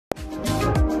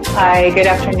Hi, good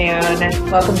afternoon.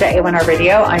 Welcome to A1R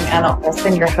Radio. I'm Anna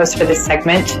Olsen, your host for this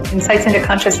segment, Insights into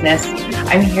Consciousness.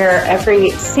 I'm here every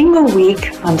single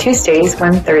week on Tuesdays,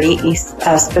 1:30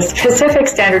 Pacific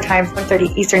Standard Time,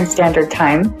 4:30 Eastern Standard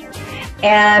Time.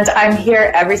 And I'm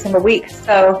here every single week.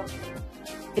 So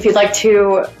if you'd like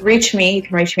to reach me, you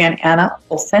can reach me on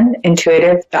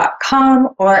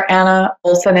AnnaOlsenIntuitive.com or Anna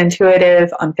Olsen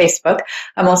Intuitive on Facebook.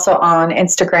 I'm also on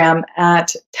Instagram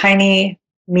at Tiny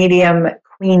Medium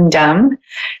Queendom.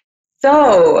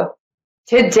 So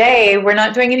today we're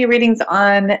not doing any readings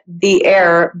on the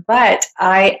air, but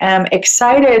I am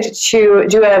excited to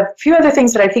do a few other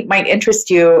things that I think might interest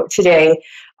you today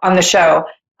on the show.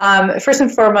 First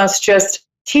and foremost, just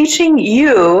teaching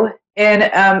you in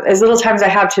as little time as I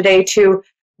have today to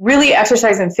really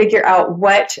exercise and figure out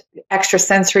what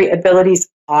extrasensory abilities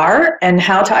are and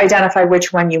how to identify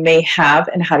which one you may have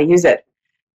and how to use it.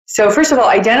 So first of all,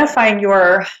 identifying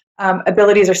your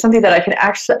abilities are something that I can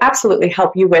actually absolutely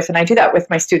help you with, and I do that with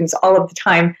my students all of the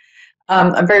time.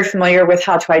 I'm very familiar with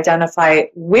how to identify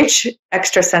which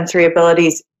extrasensory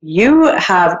abilities you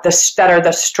have that are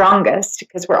the strongest,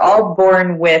 because we're all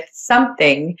born with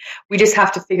something. We just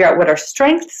have to figure out what our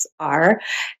strengths are.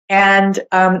 And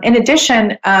in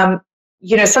addition,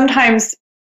 sometimes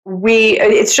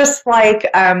it's just like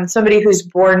somebody who's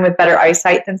born with better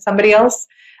eyesight than somebody else.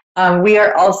 We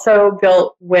are also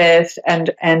built with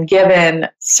and given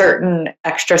certain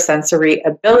extrasensory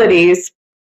abilities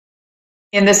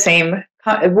in the same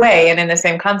way and in the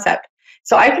same concept.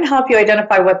 So I can help you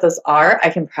identify what those are. I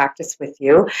can practice with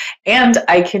you, and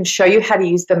I can show you how to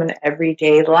use them in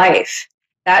everyday life.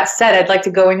 That said, I'd like to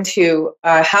go into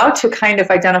how to kind of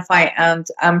identify and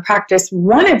practice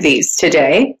one of these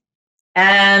today.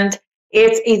 And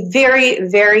it's a very,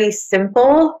 very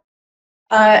simple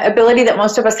ability that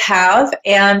most of us have,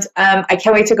 and I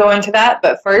can't wait to go into that.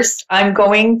 But first, I'm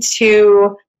going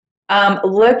to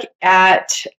look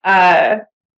at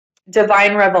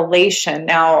divine revelation.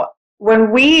 Now,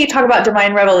 when we talk about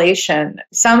divine revelation,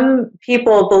 some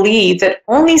people believe that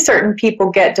only certain people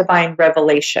get divine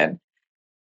revelation.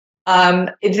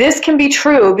 This can be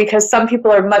true because some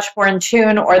people are much more in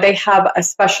tune or they have a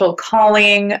special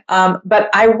calling. But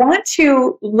I want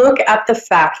to look at the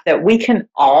fact that we can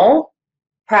all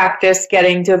practice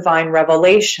getting divine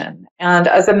revelation. And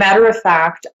as a matter of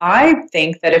fact, I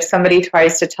think that if somebody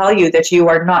tries to tell you that you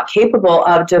are not capable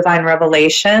of divine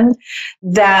revelation,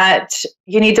 that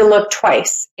you need to look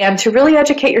twice and to really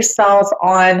educate yourself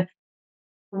on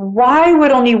why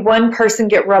would only one person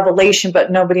get revelation but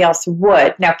nobody else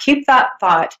would. Now keep that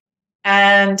thought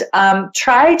and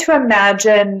try to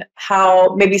imagine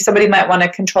how maybe somebody might want to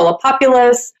control a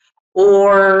populace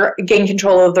or gain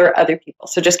control over other people.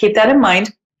 So just keep that in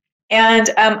mind. And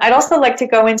I'd also like to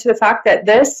go into the fact that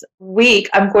this week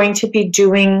I'm going to be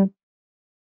doing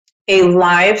a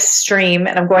live stream,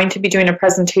 and I'm going to be doing a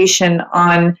presentation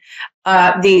on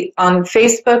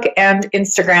Facebook and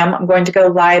Instagram. I'm going to go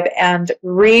live and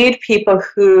read people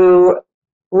who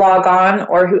log on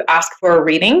or who ask for a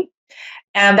reading,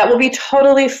 and that will be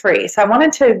totally free. So I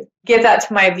wanted to give that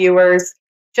to my viewers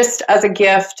just as a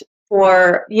gift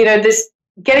for, this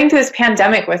getting through this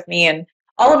pandemic with me and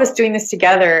all of us doing this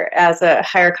together as a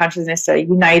higher consciousness, a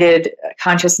united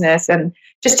consciousness, and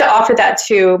just to offer that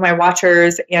to my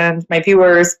watchers and my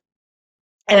viewers,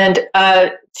 and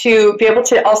to be able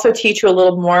to also teach you a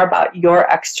little more about your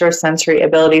extrasensory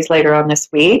abilities later on this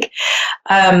week.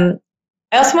 I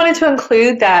also wanted to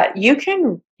include that you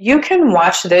can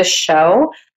watch this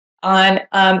show on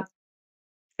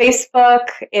Facebook.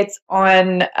 It's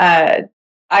on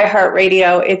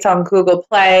iHeartRadio. It's on Google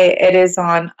Play. It is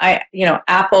on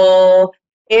Apple.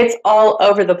 It's all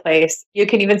over the place. You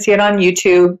can even see it on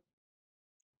YouTube.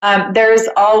 There's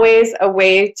always a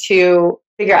way to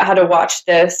figure out how to watch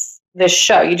this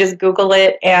show. You just Google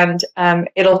it, and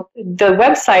the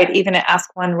website, even at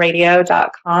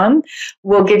askoneradio.com,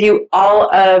 will give you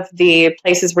all of the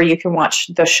places where you can watch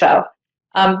the show.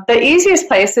 The easiest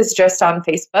place is just on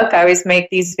Facebook. I always make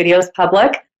these videos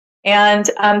public, and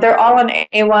they're all on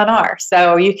A1R.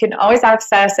 So you can always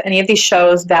access any of these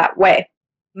shows that way.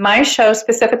 My show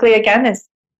specifically, again, is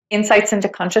Insights into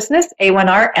Consciousness,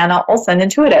 A1R, Anna Olsen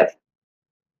Intuitive.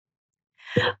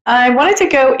 I wanted to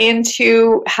go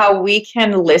into how we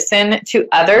can listen to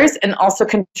others and also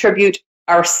contribute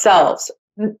ourselves.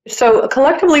 So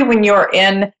collectively, when you're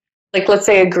in, like, let's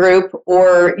say a group,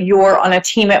 or you're on a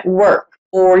team at work,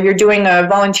 or you're doing a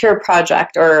volunteer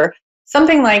project or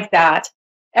something like that,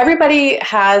 everybody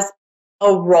has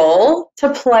a role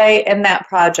to play in that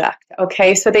project,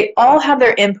 okay? So they all have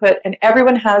their input, and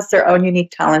everyone has their own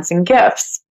unique talents and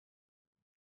gifts.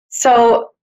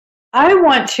 So I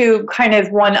want to kind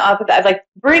of one up that, like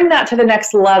bring that to the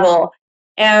next level.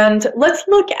 And let's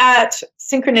look at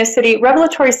synchronicity,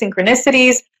 revelatory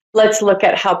synchronicities. Let's look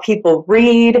at how people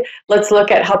read. Let's look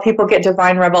at how people get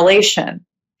divine revelation.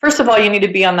 First of all, you need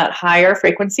to be on that higher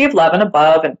frequency of love and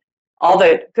above, and all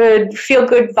the good, feel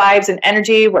good vibes and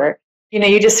energy where,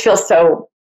 you just feel so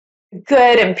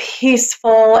good and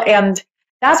peaceful. And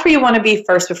that's where you want to be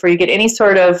first before you get any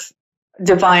sort of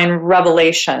divine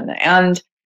revelation. And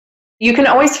you can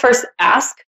always first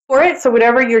ask for it. So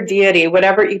whatever your deity,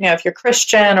 whatever, if you're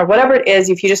Christian or whatever it is,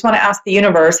 if you just want to ask the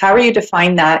universe, how are you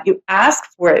define that? You ask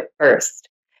for it first.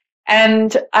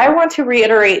 And I want to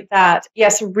reiterate that,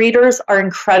 yes, readers are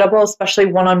incredible, especially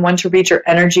one-on-one, to read your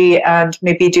energy and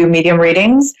maybe do medium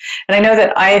readings. And I know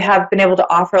that I have been able to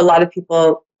offer a lot of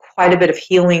people quite a bit of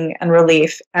healing and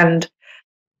relief and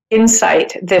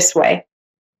insight this way.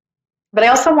 But I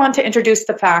also want to introduce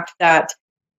the fact that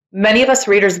many of us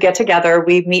readers get together,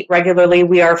 we meet regularly,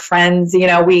 we are friends,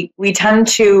 we tend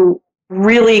to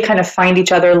really kind of find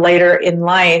each other later in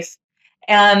life.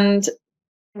 And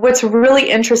what's really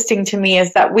interesting to me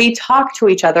is that we talk to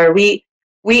each other. We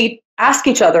ask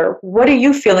each other, what are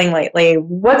you feeling lately?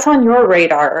 What's on your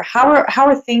radar? How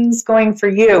are things going for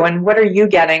you? And what are you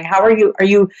getting? Are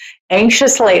you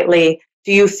anxious lately?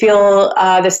 Do you feel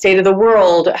the state of the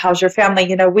world? How's your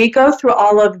family? We go through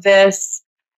all of this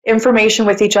information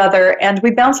with each other and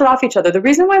we bounce it off each other. The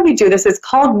reason why we do this is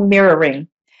called mirroring.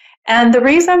 And the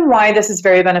reason why this is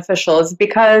very beneficial is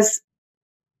because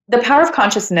the power of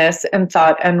consciousness and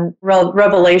thought and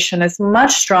revelation is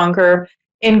much stronger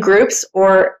in groups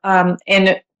or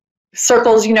in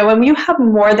circles. When you have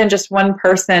more than just one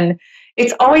person,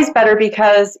 it's always better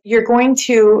because you're going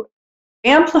to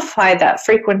amplify that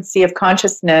frequency of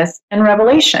consciousness and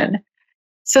revelation.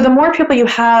 So the more people you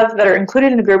have that are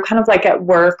included in a group, kind of like at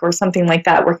work or something like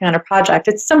that, working on a project,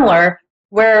 it's similar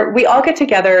where we all get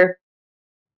together.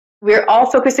 We're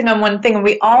all focusing on one thing, and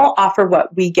we all offer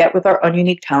what we get with our own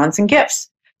unique talents and gifts.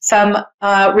 Some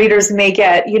readers may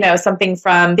get, something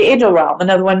from the angel realm.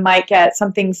 Another one might get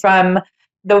something from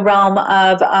the realm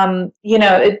of,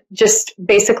 just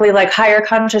basically like higher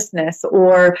consciousness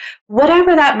or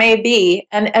whatever that may be.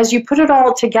 And as you put it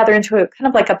all together into a kind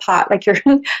of like a pot, like you're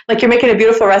making a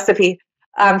beautiful recipe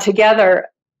together,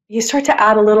 you start to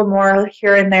add a little more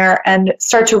here and there and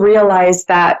start to realize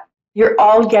that you're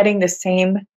all getting the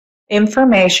same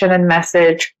information and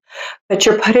message, but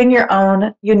you're putting your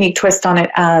own unique twist on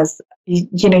it as,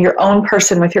 your own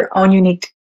person with your own unique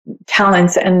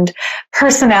talents and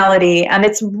personality. And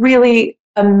it's really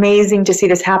amazing to see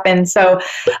this happen. So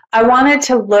I wanted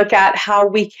to look at how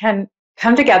we can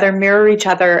come together, mirror each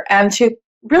other, and to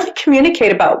really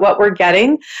communicate about what we're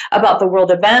getting, about the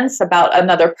world events, about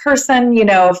another person.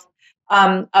 If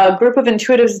a group of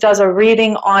intuitives does a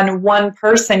reading on one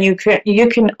person, you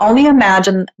can only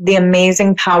imagine the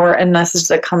amazing power and message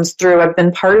that comes through. I've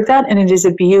been part of that, and it is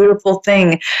a beautiful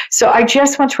thing. So I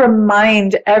just want to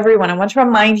remind everyone, I want to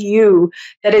remind you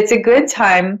that it's a good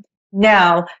time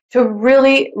now to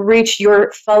really reach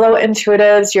your fellow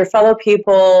intuitives, your fellow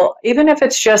people, even if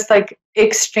it's just like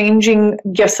exchanging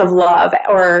gifts of love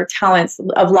or talents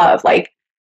of love, like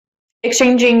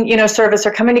exchanging, service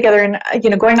or coming together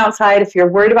and, going outside if you're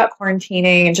worried about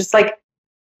quarantining, and just like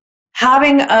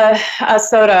having a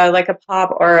soda, like a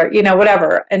pop or,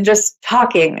 whatever, and just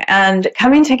talking and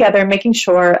coming together, making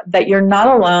sure that you're not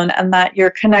alone and that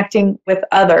you're connecting with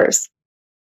others.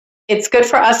 It's good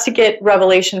for us to get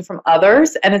revelation from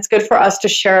others, and it's good for us to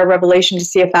share a revelation to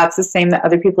see if that's the same that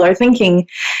other people are thinking.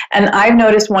 And I've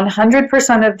noticed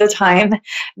 100% of the time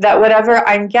that whatever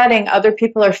I'm getting, other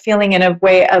people are feeling in a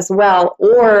way as well,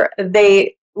 or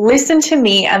they listen to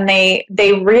me and they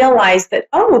realize that,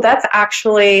 oh, that's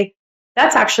actually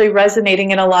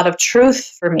resonating in a lot of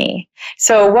truth for me.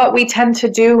 So what we tend to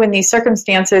do in these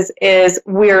circumstances is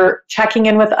we're checking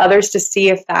in with others to see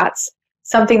if that's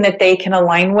something that they can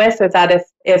align with, or that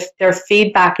if their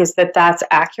feedback is that that's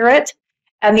accurate.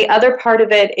 And the other part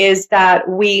of it is that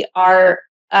we are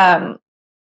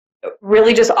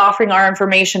really just offering our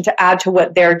information to add to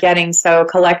what they're getting. So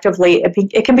collectively,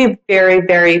 it can be very,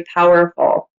 very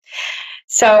powerful.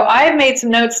 So I've made some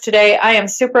notes today. I am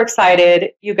super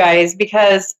excited, you guys,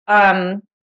 because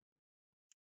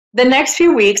the next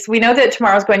few weeks, we know that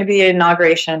tomorrow is going to be the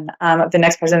inauguration of the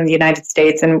next president of the United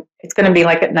States, and it's going to be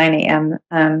like at 9 a.m.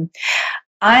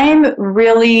 I'm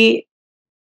really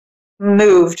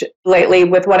moved lately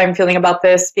with what I'm feeling about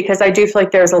this, because I do feel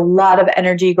like there's a lot of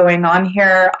energy going on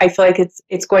here. I feel like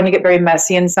it's going to get very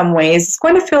messy in some ways. It's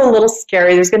going to feel a little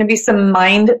scary. There's going to be some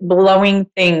mind-blowing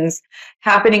things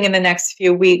happening in the next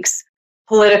few weeks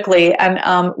politically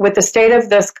and with the state of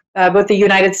this, with the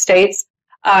United States.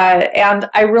 And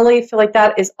I really feel like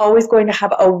that is always going to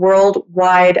have a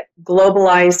worldwide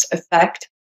globalized effect.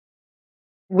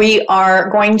 We are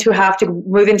going to have to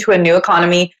move into a new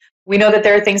economy. We know that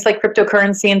there are things like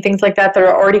cryptocurrency and things like that that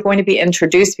are already going to be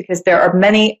introduced because there are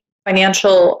many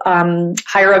financial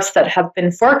higher-ups that have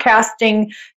been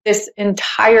forecasting this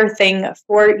entire thing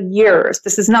for years.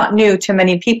 This is not new to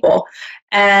many people.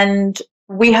 And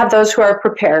we have those who are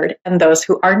prepared and those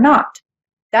who are not.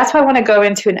 That's why I want to go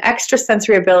into an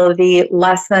extrasensory ability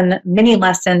lesson, mini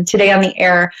lesson today on the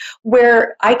air,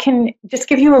 where I can just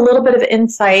give you a little bit of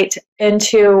insight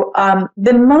into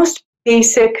the most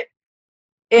basic.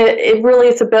 It really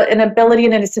is an ability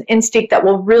and it's an instinct that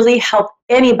will really help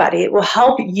anybody. It will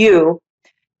help you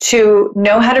to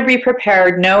know how to be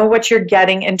prepared, know what you're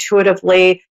getting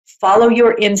intuitively, follow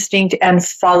your instinct, and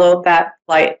follow that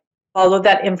flight. Follow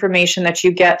that information that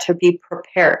you get to be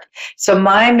prepared. So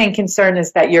my main concern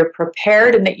is that you're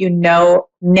prepared and that you know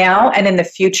now and in the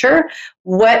future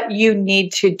what you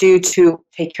need to do to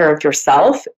take care of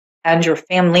yourself and your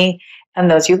family and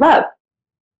those you love.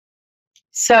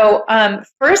 So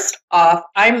first off,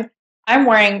 I'm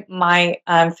wearing my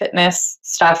fitness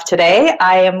stuff today.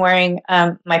 I am wearing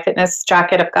my fitness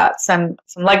jacket. I've got some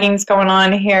leggings going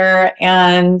on here,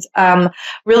 and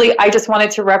really, I just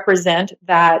wanted to represent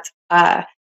that.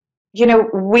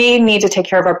 We need to take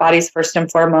care of our bodies first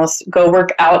and foremost. Go work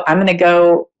out. I'm going to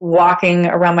go walking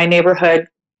around my neighborhood,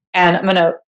 and I'm going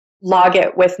to log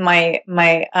it with my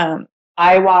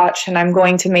iWatch, and I'm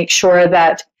going to make sure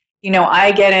that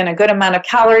I get in a good amount of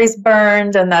calories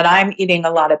burned and that I'm eating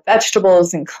a lot of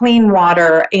vegetables and clean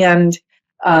water and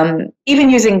even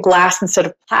using glass instead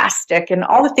of plastic and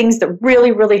all the things that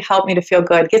really, really help me to feel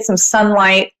good. Get some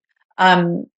sunlight,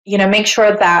 make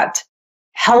sure that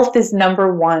health is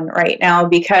number one right now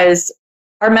because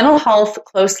our mental health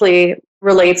closely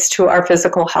relates to our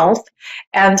physical health.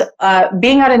 And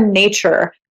being out in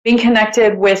nature, being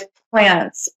connected with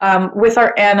plants, with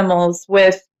our animals,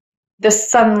 with the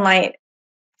sunlight,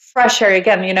 fresh air,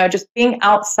 again, just being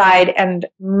outside and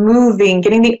moving,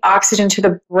 getting the oxygen to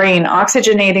the brain,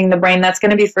 oxygenating the brain, that's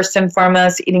going to be first and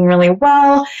foremost, eating really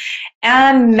well.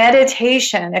 And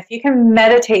meditation. If you can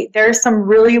meditate, there are some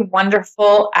really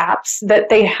wonderful apps that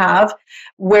they have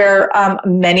where they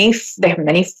have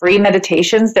many free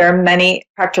meditations. There are many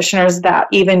practitioners that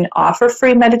even offer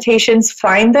free meditations.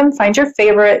 Find them, find your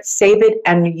favorite, save it,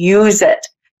 and use it.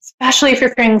 Especially if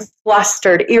you're feeling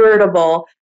flustered, irritable,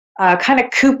 kind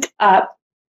of cooped up.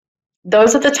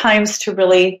 Those are the times to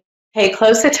really pay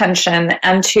close attention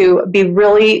and to be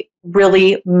really,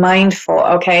 really mindful,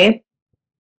 okay?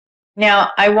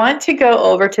 Now, I want to go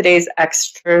over today's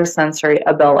extrasensory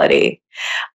ability.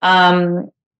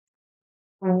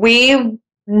 We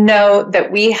know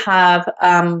that we have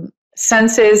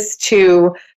senses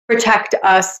to protect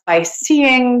us by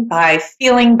seeing, by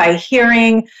feeling, by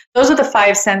hearing. Those are the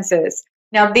five senses.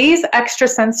 Now, these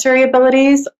extrasensory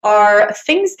abilities are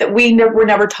things that we were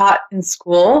never taught in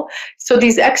school. So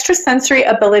these extrasensory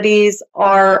abilities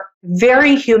are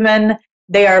very human.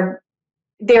 They are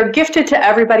gifted to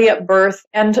everybody at birth.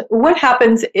 And what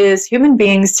happens is human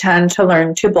beings tend to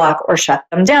learn to block or shut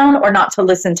them down or not to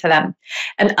listen to them.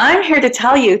 And I'm here to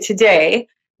tell you today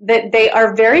that they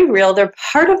are very real. They're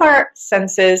part of our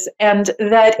senses and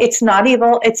that it's not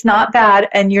evil, it's not bad,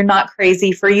 and you're not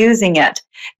crazy for using it.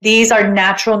 These are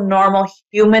natural, normal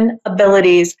human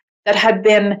abilities that had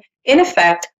been in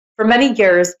effect for many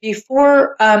years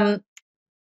before,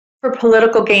 for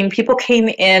political gain, people came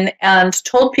in and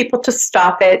told people to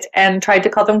stop it and tried to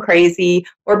call them crazy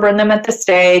or burn them at the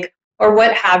stake or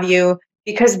what have you,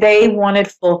 because they wanted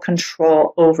full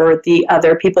control over the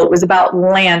other people. It was about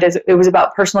land, it was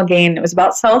about personal gain, it was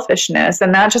about selfishness,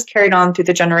 and that just carried on through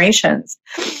the generations.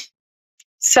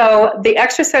 So the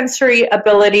extrasensory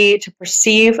ability to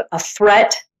perceive a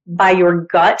threat by your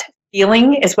gut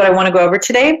feeling is what I want to go over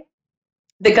today.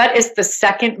 The gut is the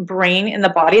second brain in the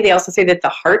body. They also say that the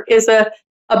heart is a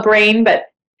brain, but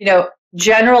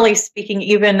generally speaking,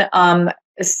 even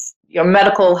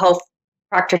medical health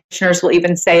practitioners will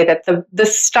even say that the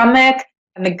stomach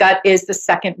and the gut is the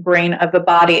second brain of the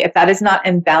body. If that is not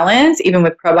in balance, even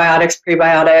with probiotics,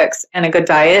 prebiotics, and a good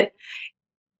diet,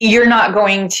 you're not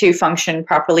going to function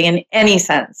properly in any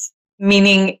sense,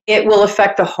 meaning it will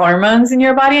affect the hormones in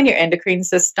your body and your endocrine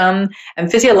system,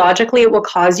 and physiologically it will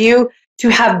cause you to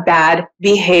have bad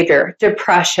behavior,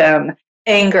 depression,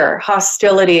 anger,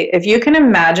 hostility. If you can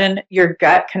imagine your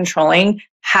gut controlling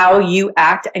how you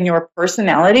act and your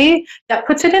personality, that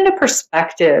puts it into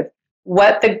perspective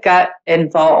what the gut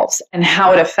involves and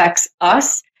how it affects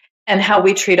us and how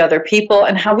we treat other people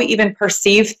and how we even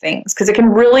perceive things, because it can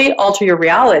really alter your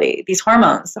reality. These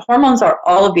hormones, the hormones are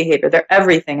all of behavior. They're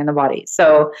everything in the body.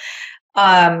 So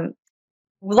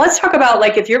let's talk about,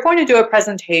 like, if you're going to do a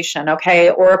presentation,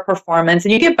 okay, or a performance,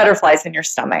 and you get butterflies in your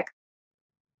stomach.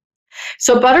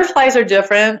 So butterflies are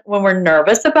different when we're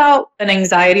nervous about an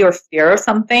anxiety or fear of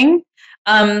something.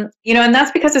 And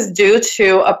that's because it's due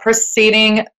to a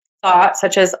preceding thought,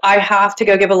 such as, I have to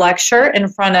go give a lecture in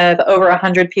front of over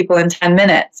 100 people in 10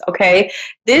 minutes, okay?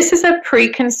 This is a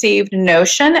preconceived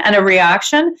notion and a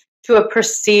reaction to a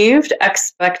perceived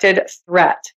expected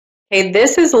threat. Okay,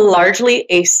 this is largely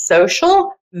a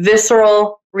social,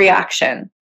 visceral reaction.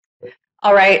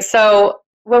 All right, so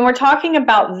when we're talking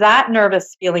about that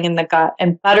nervous feeling in the gut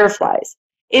and butterflies,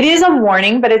 it is a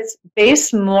warning, but it's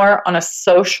based more on a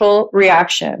social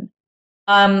reaction.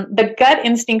 The gut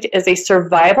instinct is a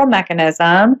survival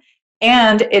mechanism,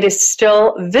 and it is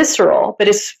still visceral, but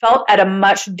is felt at a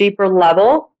much deeper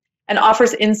level and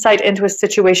offers insight into a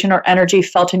situation or energy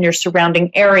felt in your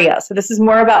surrounding area. So this is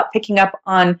more about picking up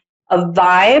on a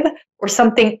vibe or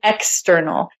something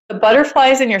external. The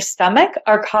butterflies in your stomach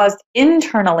are caused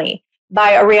internally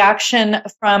by a reaction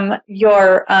from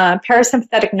your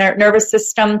parasympathetic nervous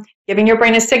system, giving your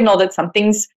brain a signal that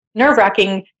something's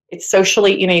nerve-wracking. It's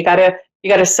socially, you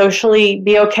gotta socially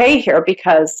be okay here,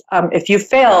 because if you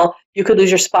fail, you could lose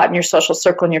your spot in your social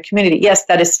circle in your community. Yes,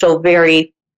 that is still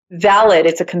very valid.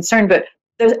 It's a concern, but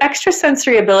the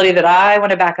extrasensory ability that I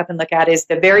want to back up and look at is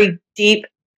the very deep,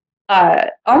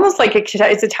 almost like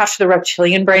it's attached to the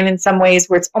reptilian brain in some ways,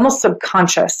 where it's almost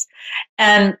subconscious.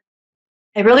 And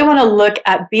I really want to look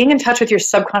at being in touch with your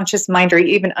subconscious mind or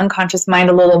even unconscious mind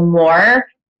a little more.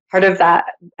 Part of that,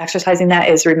 exercising that,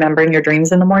 is remembering your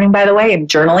dreams in the morning, by the way, and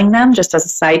journaling them, just as a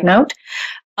side note.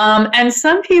 And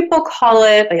some people call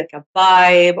it like a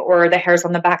vibe, or the hairs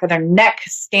on the back of their neck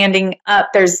standing up.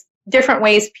 There's different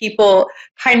ways people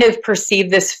kind of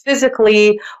perceive this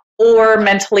physically or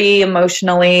mentally,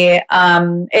 emotionally.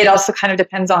 It also kind of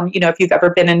depends on, if you've ever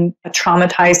been in a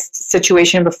traumatized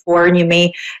situation before, and you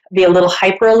may be a little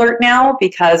hyper alert now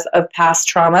because of past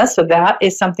trauma. So that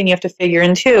is something you have to figure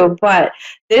in too. But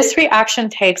this reaction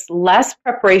takes less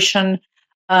preparation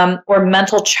or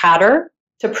mental chatter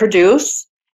to produce.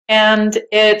 And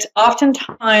it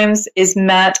oftentimes is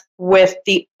met with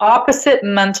the opposite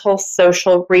mental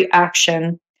social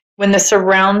reaction when the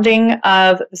surrounding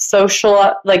of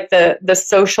social, like the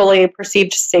socially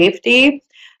perceived safety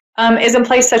is in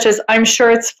place, such as, I'm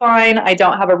sure it's fine, I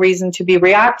don't have a reason to be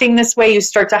reacting this way. You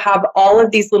start to have all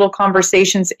of these little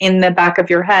conversations in the back of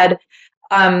your head.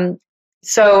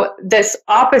 So this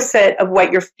opposite of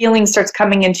what you're feeling starts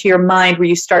coming into your mind, where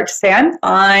you start to say, I'm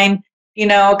fine,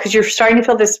 because you're starting to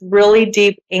feel this really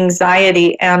deep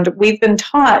anxiety. And we've been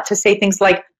taught to say things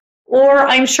like, or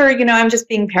I'm sure, I'm just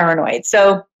being paranoid.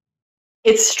 So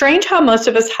it's strange how most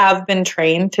of us have been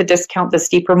trained to discount this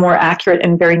deeper, more accurate,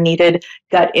 and very needed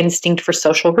gut instinct for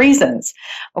social reasons.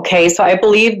 Okay, so I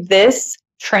believe this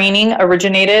training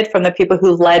originated from the people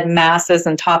who led masses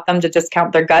and taught them to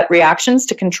discount their gut reactions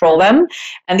to control them.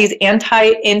 And these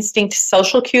anti-instinct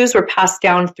social cues were passed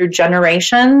down through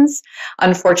generations,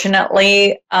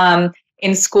 unfortunately,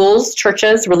 in schools,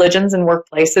 churches, religions, and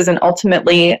workplaces, and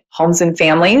ultimately homes and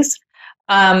families.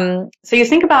 So you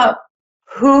think about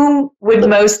who would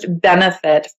most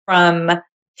benefit from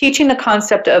teaching the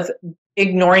concept of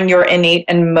ignoring your innate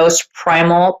and most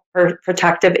primal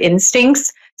protective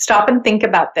instincts. Stop and think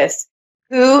about this.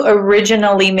 Who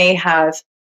originally may have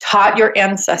taught your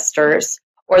ancestors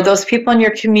or those people in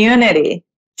your community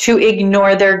to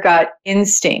ignore their gut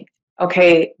instinct?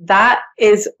 Okay, that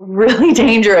is really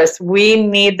dangerous. We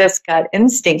need this gut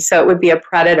instinct. So it would be a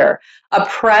predator. A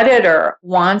predator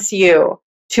wants you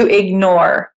to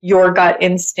ignore your gut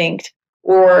instinct,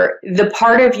 or the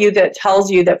part of you that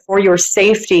tells you that for your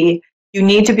safety, you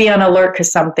need to be on alert because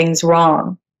something's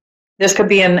wrong. This could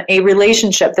be in a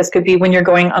relationship. This could be when you're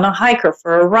going on a hike or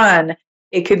for a run.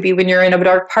 It could be when you're in a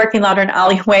dark parking lot or an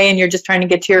alleyway and you're just trying to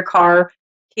get to your car.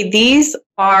 Okay, these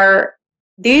are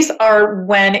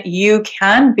when you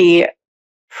can be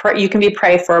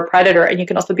prey for a predator, and you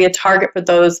can also be a target for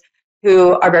those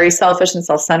who are very selfish and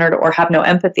self-centered or have no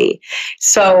empathy.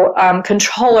 So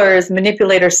controllers,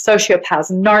 manipulators,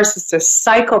 sociopaths, narcissists,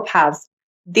 psychopaths,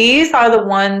 these are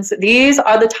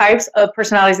the types of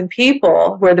personalities and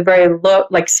people who are the very low,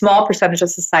 like small percentage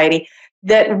of society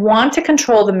that want to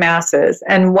control the masses.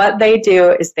 And what they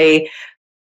do is they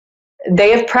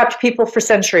have prepped people for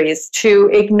centuries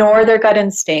to ignore their gut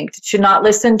instinct, to not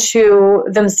listen to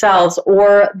themselves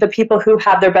or the people who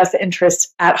have their best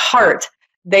interests at heart.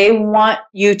 They want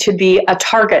you to be a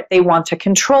target. They want to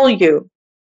control you.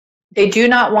 They do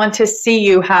not want to see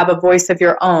you have a voice of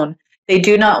your own. They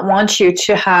do not want you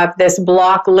to have this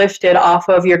block lifted off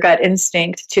of your gut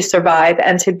instinct to survive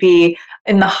and to be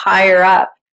in the higher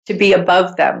up, to be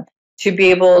above them, to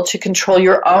be able to control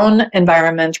your own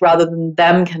environment rather than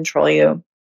them control you.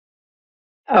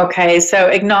 Okay, so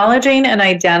acknowledging and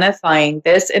identifying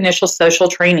this initial social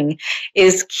training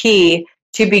is key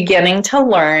to beginning to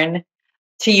learn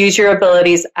to use your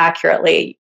abilities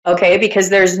accurately. Okay, because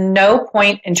there's no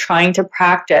point in trying to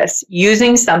practice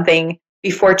using something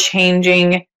before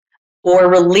changing or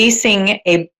releasing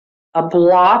a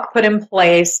block put in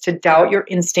place to doubt your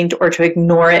instinct or to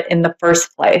ignore it in the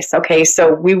first place. Okay,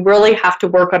 so we really have to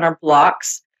work on our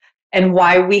blocks and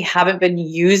why we haven't been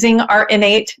using our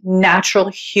innate, natural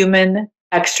human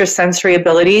extrasensory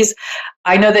abilities.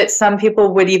 I know that some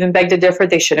people would even beg to differ.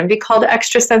 They shouldn't be called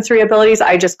extrasensory abilities.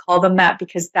 I just call them that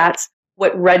because that's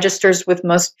what registers with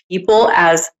most people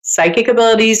as psychic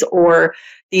abilities or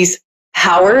these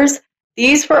powers.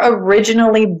 These were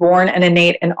originally born and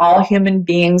innate in all human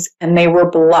beings, and they were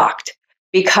blocked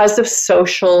because of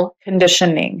social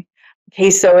conditioning. Okay,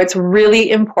 so it's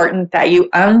really important that you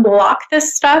unblock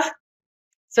this stuff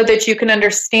so that you can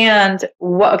understand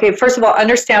what, okay, first of all,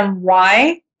 understand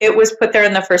why it was put there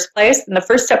in the first place. And the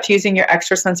first step to using your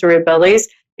extrasensory abilities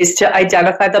is to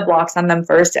identify the blocks on them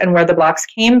first and where the blocks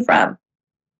came from.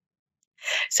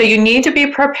 So you need to be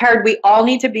prepared. We all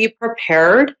need to be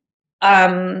prepared.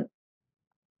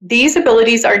 These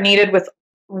abilities are needed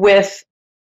with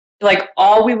like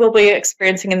all we will be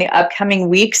experiencing in the upcoming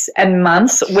weeks and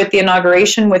months with the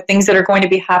inauguration, with things that are going to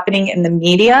be happening in the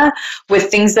media,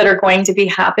 with things that are going to be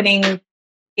happening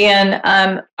in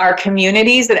our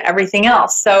communities and everything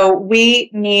else. So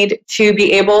we need to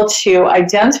be able to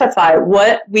identify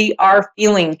what we are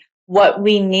feeling, what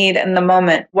we need in the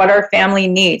moment, what our family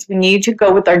needs. We need to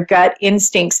go with our gut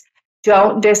instincts.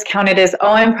 Don't discount it as,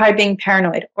 oh, I'm probably being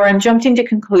paranoid, or I'm jumping to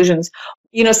conclusions.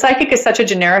 You know, psychic is such a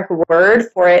generic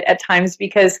word for it at times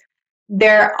because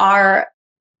there are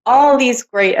all these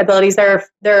great abilities. There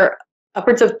are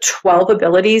upwards of 12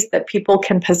 abilities that people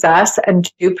can possess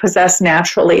and do possess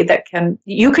naturally that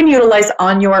you can utilize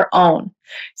on your own.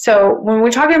 So when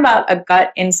we're talking about a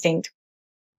gut instinct,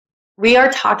 we are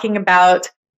talking about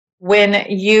when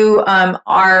you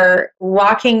are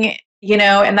walking, you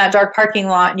know, in that dark parking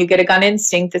lot and you get a gut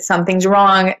instinct that something's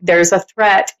wrong, there's a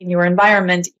threat in your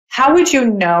environment. How would you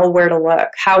know where to look?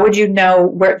 How would you know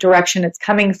what direction it's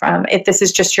coming from if this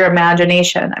is just your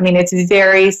imagination? I mean, it's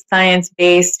very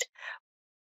science-based.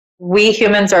 We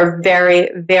humans are very,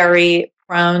 very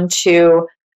prone to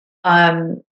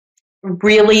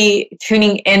really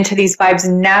tuning into these vibes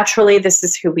naturally. This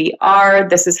is who we are.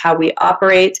 This is how we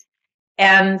operate.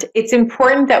 And it's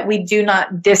important that we do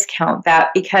not discount that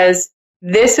because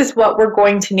this is what we're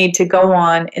going to need to go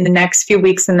on in the next few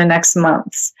weeks and the next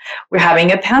months. We're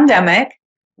having a pandemic.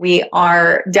 We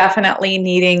are definitely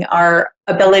needing our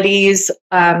abilities,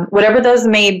 whatever those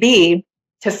may be,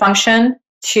 to function,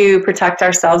 to protect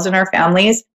ourselves and our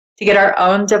families, to get our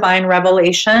own divine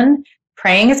revelation.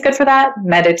 Praying is good for that.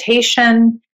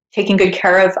 Meditation, taking good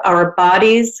care of our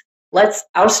bodies. Let's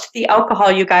oust the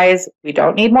alcohol, you guys. We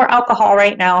don't need more alcohol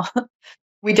right now.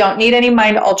 We don't need any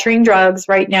mind-altering drugs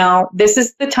right now. This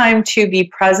is the time to be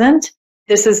present.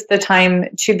 This is the time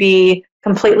to be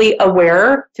completely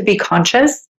aware, to be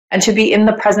conscious, and to be in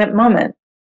the present moment.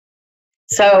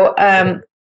 So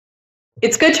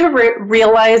it's good to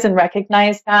realize and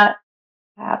recognize that.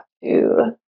 I have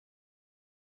to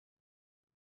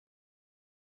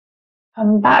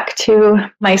come back to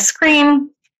my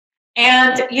screen.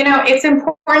 And, you know, it's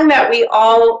important that we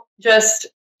all just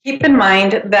keep in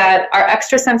mind that our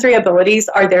extrasensory abilities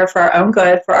are there for our own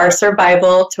good, for our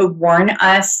survival, to warn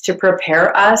us, to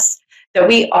prepare us, that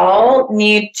we all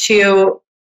need to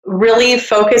really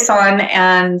focus on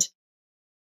and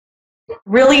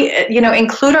really, you know,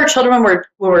 include our children when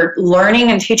we're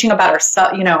learning and teaching about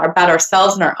ourselves, you know, about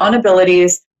ourselves and our own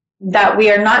abilities, that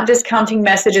we are not discounting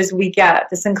messages we get.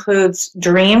 This includes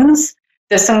dreams.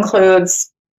 This includes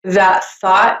that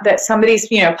thought that somebody's,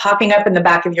 you know, popping up in the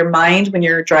back of your mind when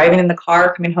you're driving in the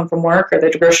car, coming home from work or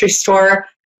the grocery store,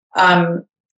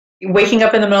 waking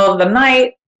up in the middle of the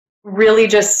night, really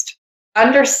just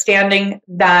understanding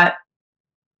that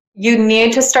you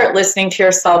need to start listening to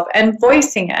yourself and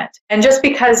voicing it. And just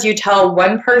because you tell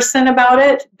one person about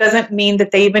it doesn't mean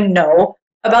that they even know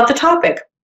about the topic.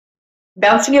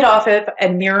 Bouncing it off of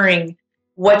and mirroring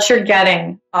what you're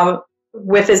getting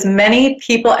with as many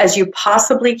people as you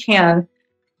possibly can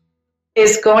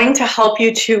is going to help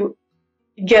you to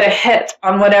get a hit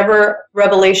on whatever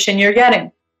revelation you're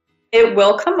getting. It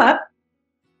will come up,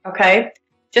 okay?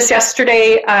 just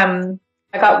yesterday, I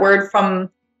got word from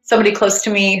somebody close to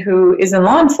me who is in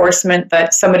law enforcement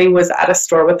that somebody was at a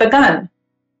store with a gun.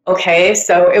 Okay,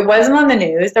 so it wasn't on the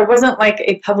news. There wasn't like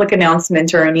a public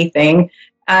announcement or anything.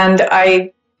 And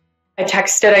I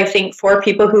texted, I think, 4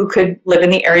 people who could live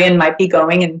in the area and might be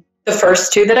going. And the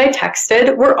first 2 that I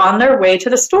texted were on their way to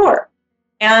the store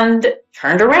and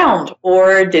turned around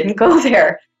or didn't go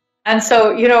there. And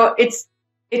so,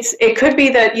 it could be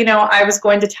that, I was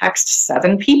going to text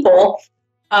 7 people.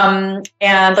 And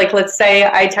like, let's say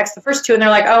I text the first 2 and they're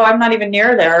like, oh, I'm not even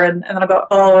near there. And then I'll go,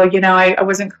 oh, I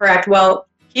wasn't correct. Well,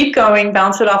 keep going,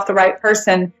 bounce it off the right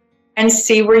person and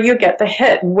see where you get the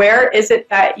hit. Where is it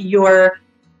that you're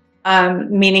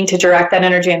meaning to direct that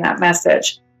energy and that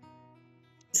message?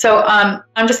 So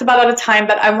I'm just about out of time,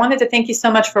 but I wanted to thank you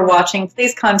so much for watching.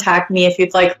 Please contact me if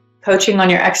you'd like coaching on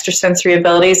your extrasensory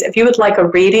abilities. If you would like a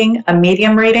reading, a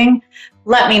medium reading,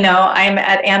 let me know. I'm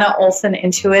at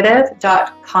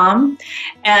AnnaOlsenIntuitive.com.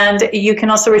 And you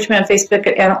can also reach me on Facebook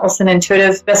at Anna Olsen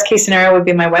Intuitive. Best case scenario would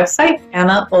be my website,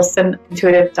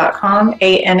 AnnaOlsenIntuitive.com,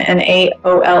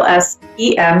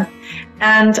 ANNAOLSEN.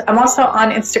 And I'm also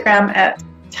on Instagram at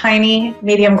Tiny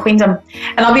Medium Queendom.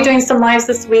 And I'll be doing some lives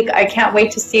this week. I can't wait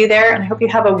to see you there. And I hope you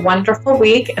have a wonderful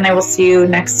week. And I will see you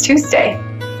next Tuesday.